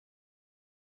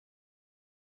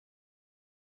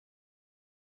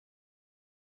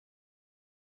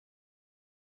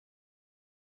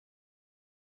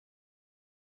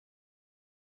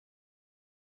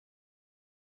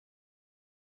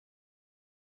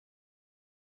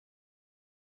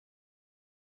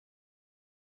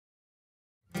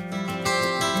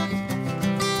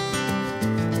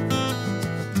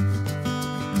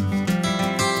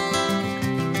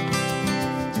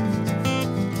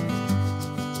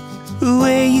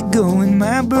Where you going,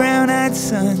 my brown-eyed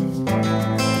son?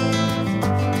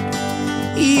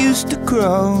 You used to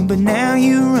crawl, but now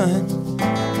you run.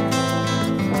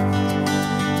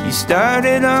 You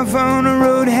started off on a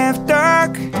road half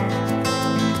dark,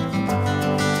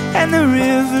 and the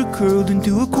river curled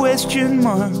into a question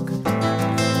mark.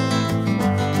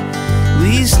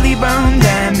 We sleep on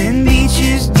diamond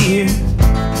beaches, dear,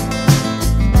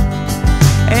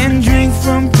 and drink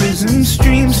from prison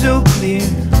streams so clear.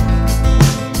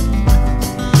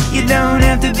 You don't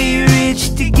have to be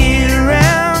rich to get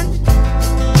around.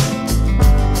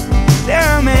 There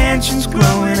are mansions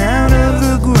growing out of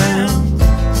the ground.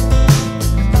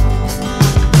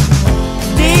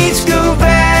 Days go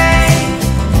by,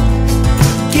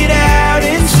 get out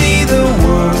and see the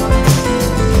world.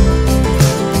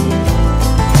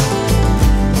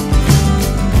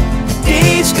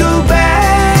 Days go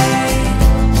by,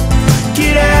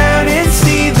 get out and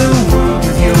see the world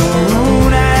with your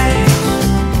own eyes.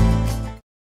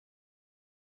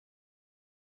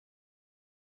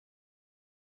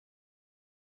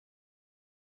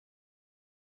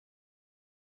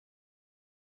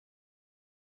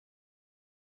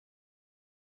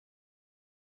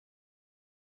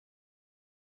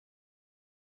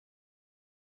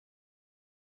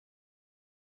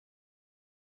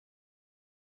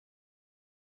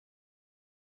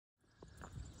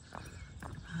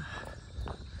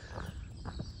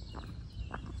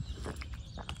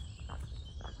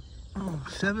 Oh,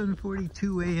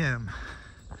 7:42 a.m.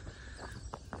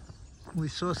 We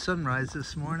saw sunrise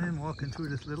this morning walking through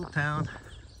this little town.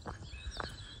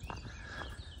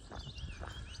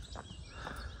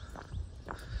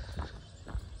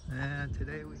 And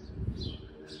today we...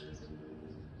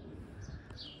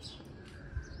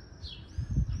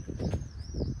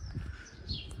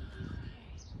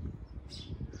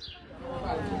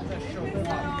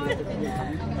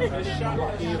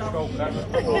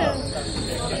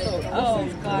 Oh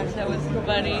gosh, that was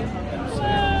funny.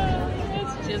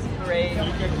 It's just great.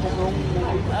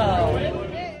 Oh.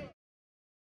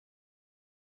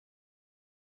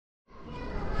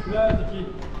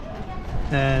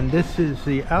 And this is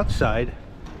the outside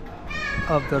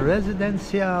of the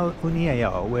Residencial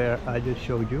União, where I just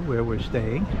showed you where we're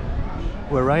staying.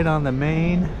 We're right on the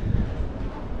main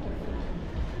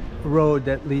road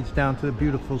that leads down to the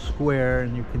beautiful square,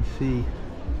 and you can see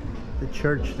the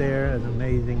church there, an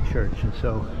amazing church. And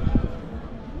so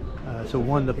it's a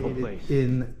wonderful place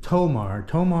in Tomar.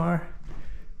 Tomar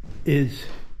is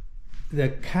the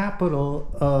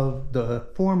capital of the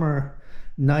former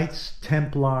Knights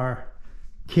Templar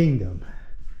kingdom.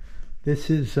 This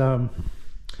is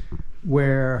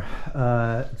where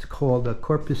it's called the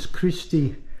Corpus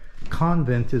Christi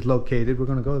convent is located. We're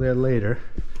going to go there later.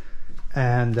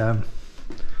 And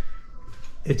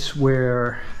it's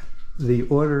where the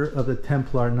Order of the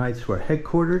Templar Knights were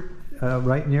headquartered,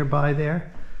 right nearby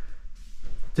there.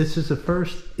 This is the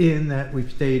first inn that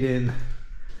we've stayed in.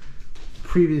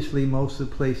 Previously, most of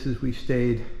the places we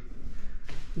stayed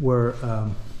were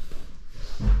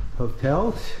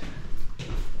hotels.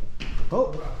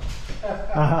 Oh!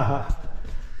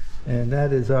 And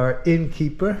that is our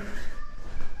innkeeper.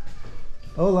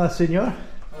 Hola, señor.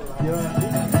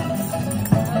 Hola.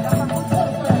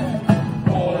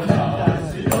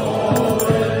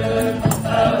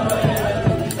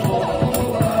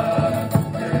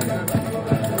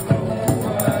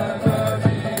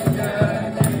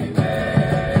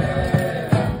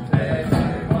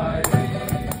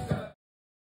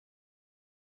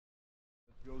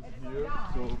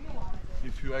 So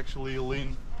if you actually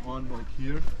lean on like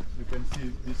here, you can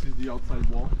see this is the outside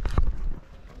wall.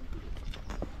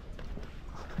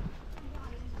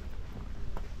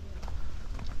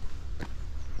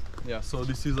 Yeah, so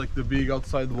this is like the big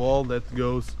outside wall that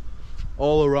goes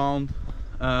all around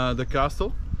the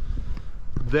castle.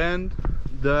 Then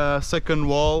the second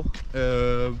wall,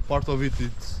 part of it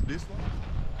is this one.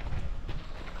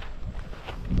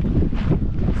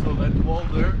 So that wall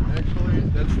there, actually,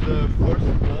 that's the first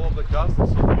wall of the castle,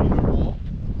 so the inner wall,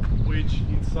 which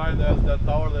inside has that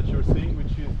tower that you're seeing,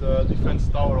 which is the defense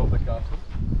tower of the castle.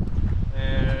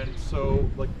 And so,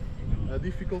 like, a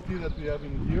difficulty that we have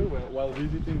in here while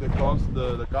visiting the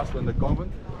castle and the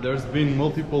convent, there's been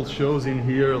multiple shows in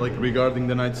here, like regarding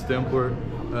the Knights Templar.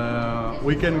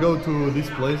 We can go to this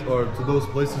place or to those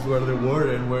places where they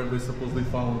were and where they supposedly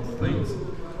found things.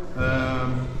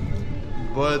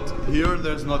 But here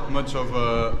there's not much of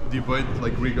a debate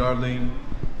like regarding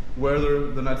whether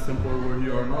the Knights Templar were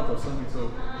here or not or something.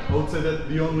 So I would say that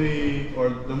the only or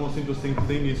the most interesting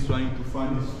thing is trying to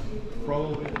find is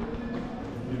probably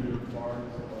give you part of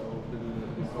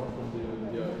the story from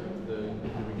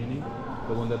the beginning.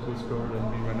 the one that was covered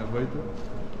and being renovated.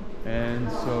 And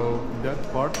so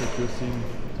that part that you're seeing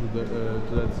to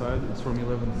that side, it's from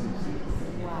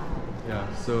 1160. Wow.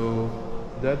 Yeah, so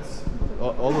that's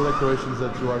all the decorations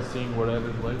that you are seeing were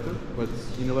added later, but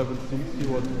in 1160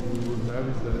 what we would have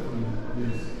is that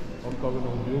this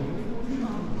octagonal building,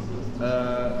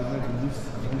 imagine this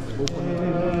open.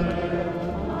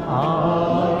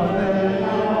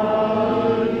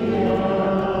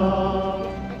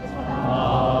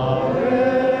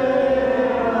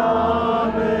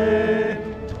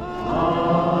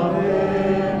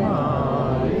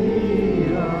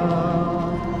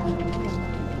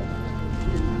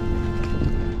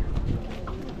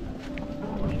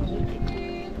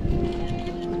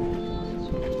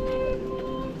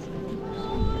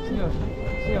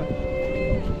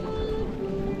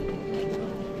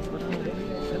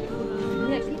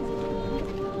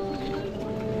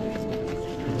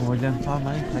 Olhando para a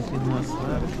mãe, está aqui do nosso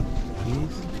lado.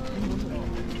 Isso.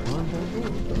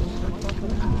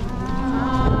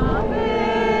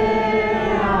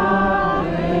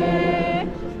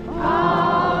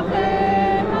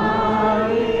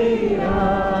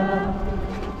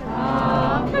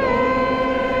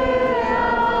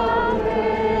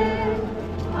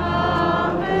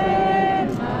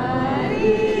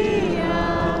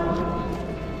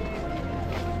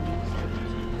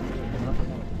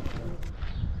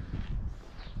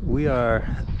 We are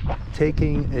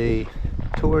taking a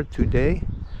tour today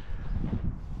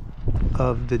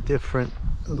of the different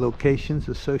locations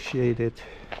associated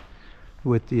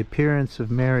with the appearance of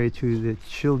Mary to the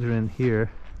children here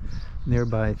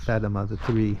nearby Fatima, the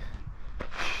 3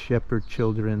 shepherd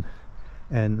children,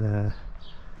 and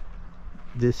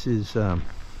this is I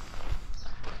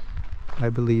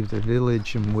believe the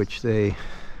village in which they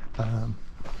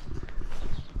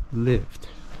lived.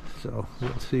 So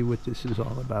we'll see what this is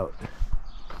all about.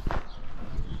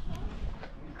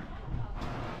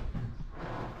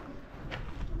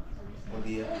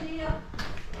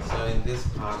 So in this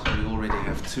part we already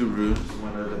have 2 rooms,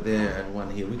 one over there and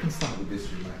one here. We can start with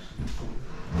this room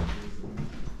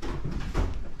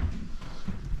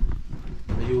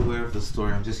actually. Are you aware of the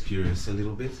story? I'm just curious a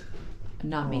little bit.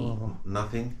 Not me.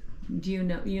 Nothing? Do you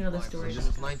know the story? She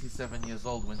was 97 years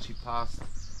old when she passed.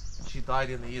 She died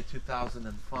in the year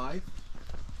 2005.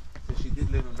 So she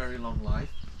did live a very long life.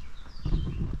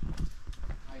 And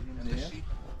the sheep.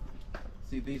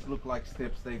 See, these look like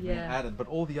steps they've been added, but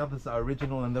all the others are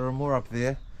original, and there are more up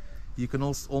there. You can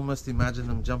also almost imagine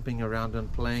them jumping around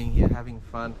and playing here, having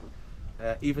fun.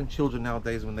 Even children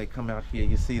nowadays, when they come out here,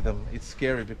 you see them. It's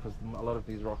scary because a lot of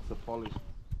these rocks are polished.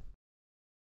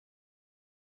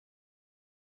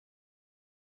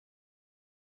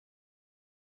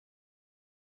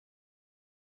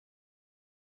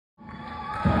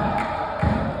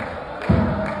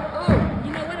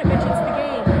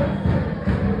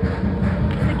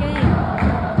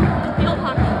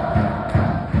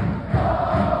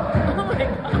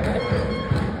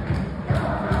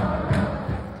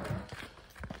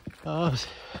 Oh,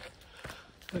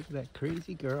 look at that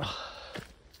crazy girl.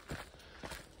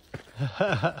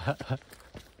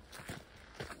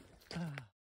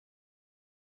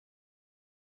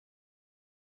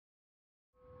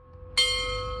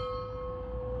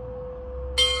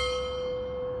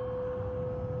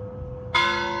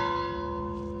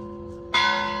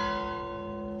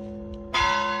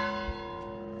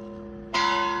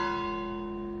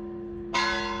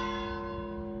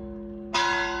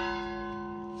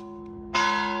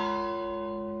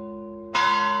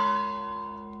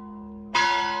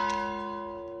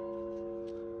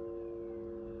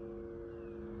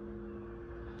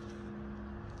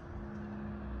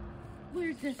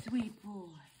 Where's the sweet boy?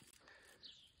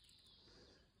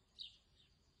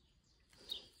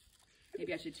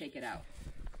 Maybe I should take it out.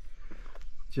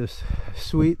 Just a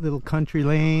sweet little country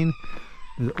lane,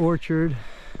 an orchard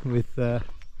with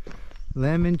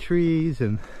lemon trees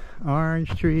and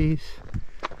orange trees,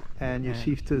 and you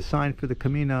see the sign for the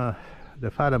Camino de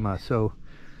Fatima. So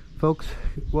folks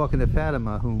walking to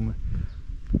Fatima, whom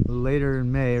later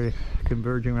in May,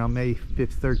 converging around May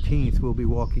 5th, 13th, we'll be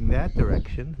walking that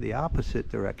direction, the opposite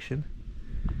direction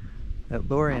that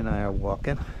Lori and I are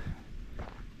walking.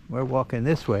 We're walking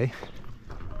this way,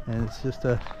 and it's just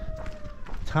a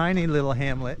tiny little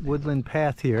hamlet. Woodland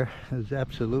path here is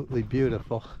absolutely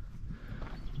beautiful,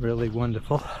 really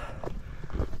wonderful.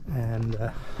 And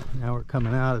now we're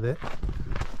coming out of it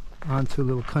onto a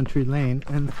little country lane,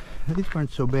 and these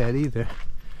weren't so bad either.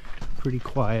 Pretty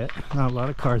quiet, not a lot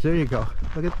of cars. There you go.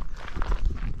 Look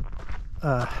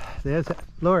at there's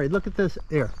Lori, look at this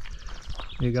here.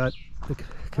 You got the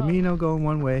Camino going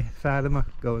one way, Fatima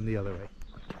going the other way.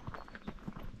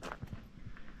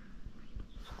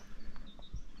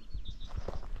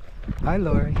 Hi,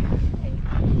 Lori.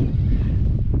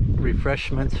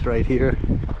 Refreshments right here.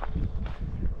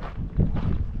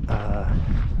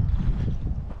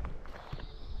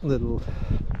 Little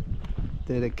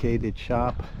dedicated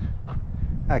shop.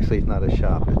 Actually, it's not a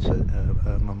shop, it's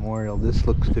a memorial. This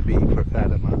looks to be for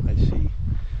Fatima. I see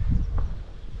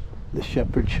the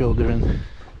shepherd children.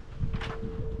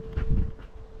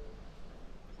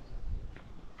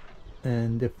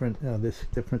 And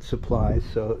different supplies,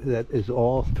 so that is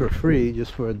all for free,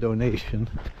 just for a donation.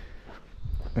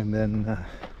 And then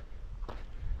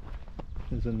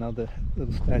there's another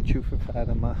little statue for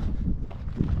Fatima.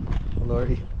 I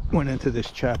already went into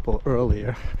this chapel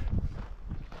earlier.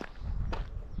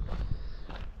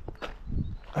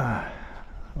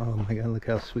 Oh my God, look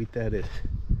how sweet that is.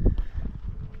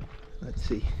 Let's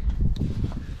see.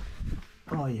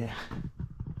 Oh yeah.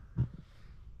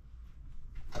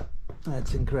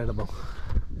 That's incredible.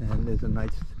 And there's a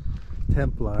nice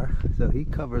Templar, so he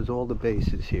covers all the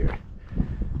bases here.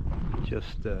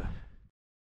 Just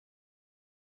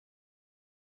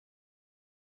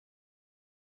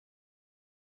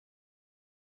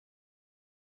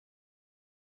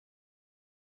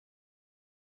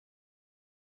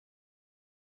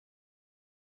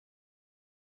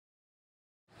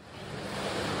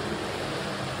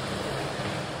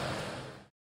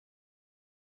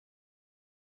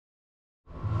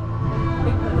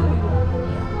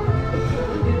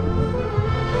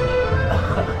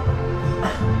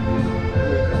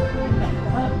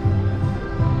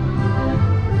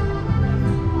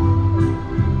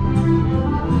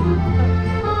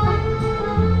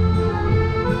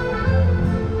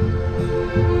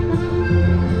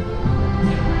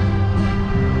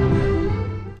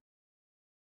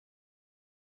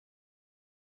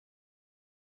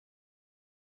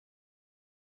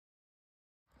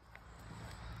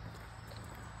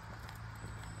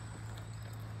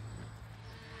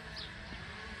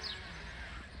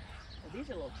These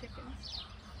are little chickens.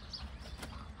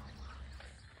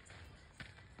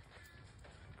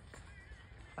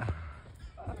 I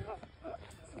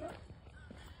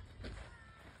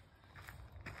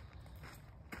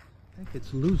think it's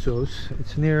Luso's.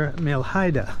 It's near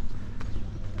Melhaida.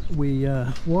 We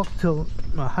walked till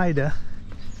Melhaida,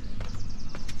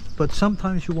 but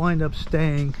sometimes you wind up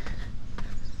staying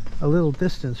a little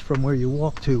distance from where you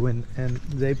walk to, and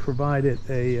they provided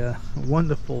a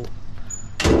wonderful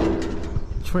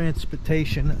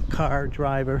transportation car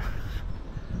driver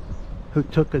who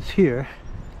took us here.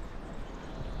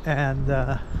 And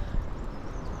check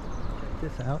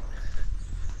this out.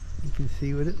 You can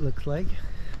see what it looks like.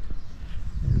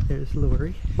 And there's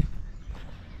Lori.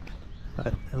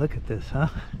 But look at this, huh?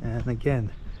 And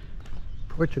again,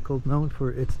 Portugal's known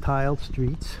for its tiled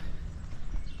streets.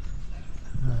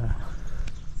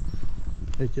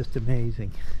 They're just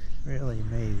amazing, really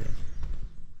amazing.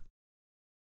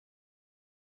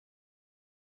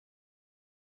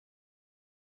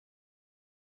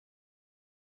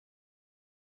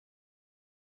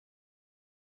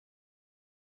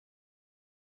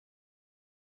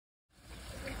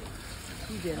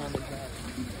 He's in on the ground.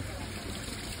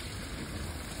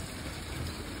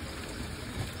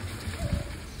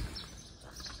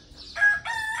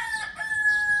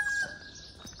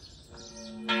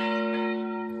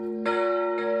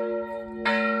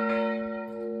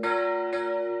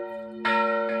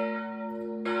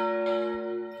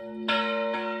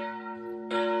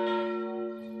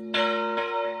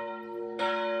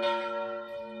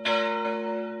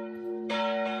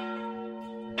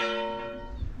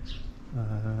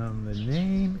 The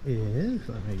name is,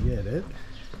 let me get it,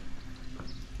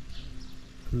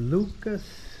 Lucas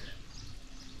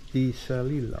Di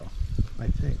Salillo, I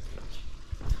think.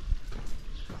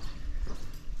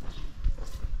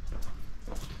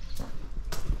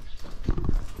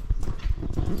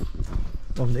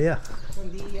 Bom dia. Bom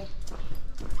dia.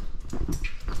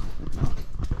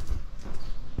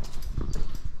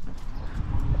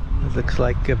 It looks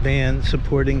like a band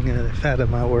supporting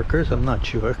Fatima workers. I'm not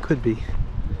sure. It could be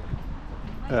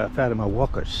Fatima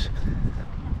walkers.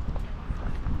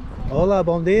 Hola,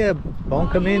 bom dia. Bom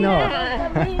camino.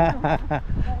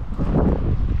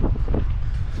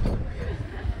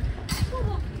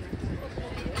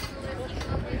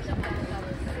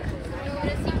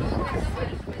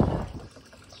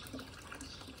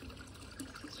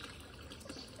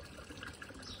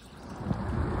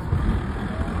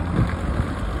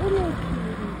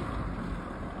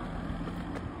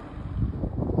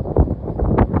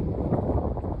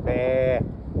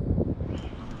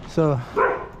 So,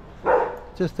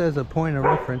 just as a point of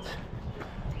reference,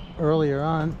 earlier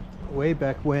on, way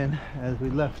back when, as we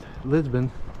left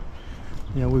Lisbon,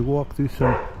 you know, we walked through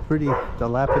some pretty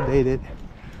dilapidated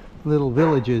little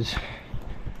villages.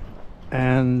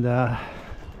 And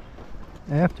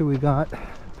after we got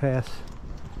past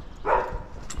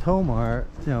Tomar,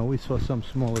 you know, we saw some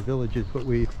smaller villages, but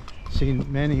we've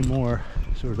seen many more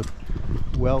sort of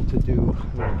well-to-do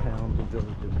little towns and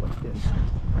villages like this.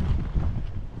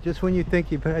 Just when you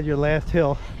think you've had your last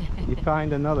hill, you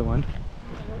find another one.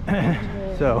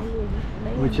 So,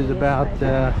 which is about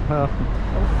well,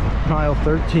 mile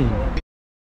 13.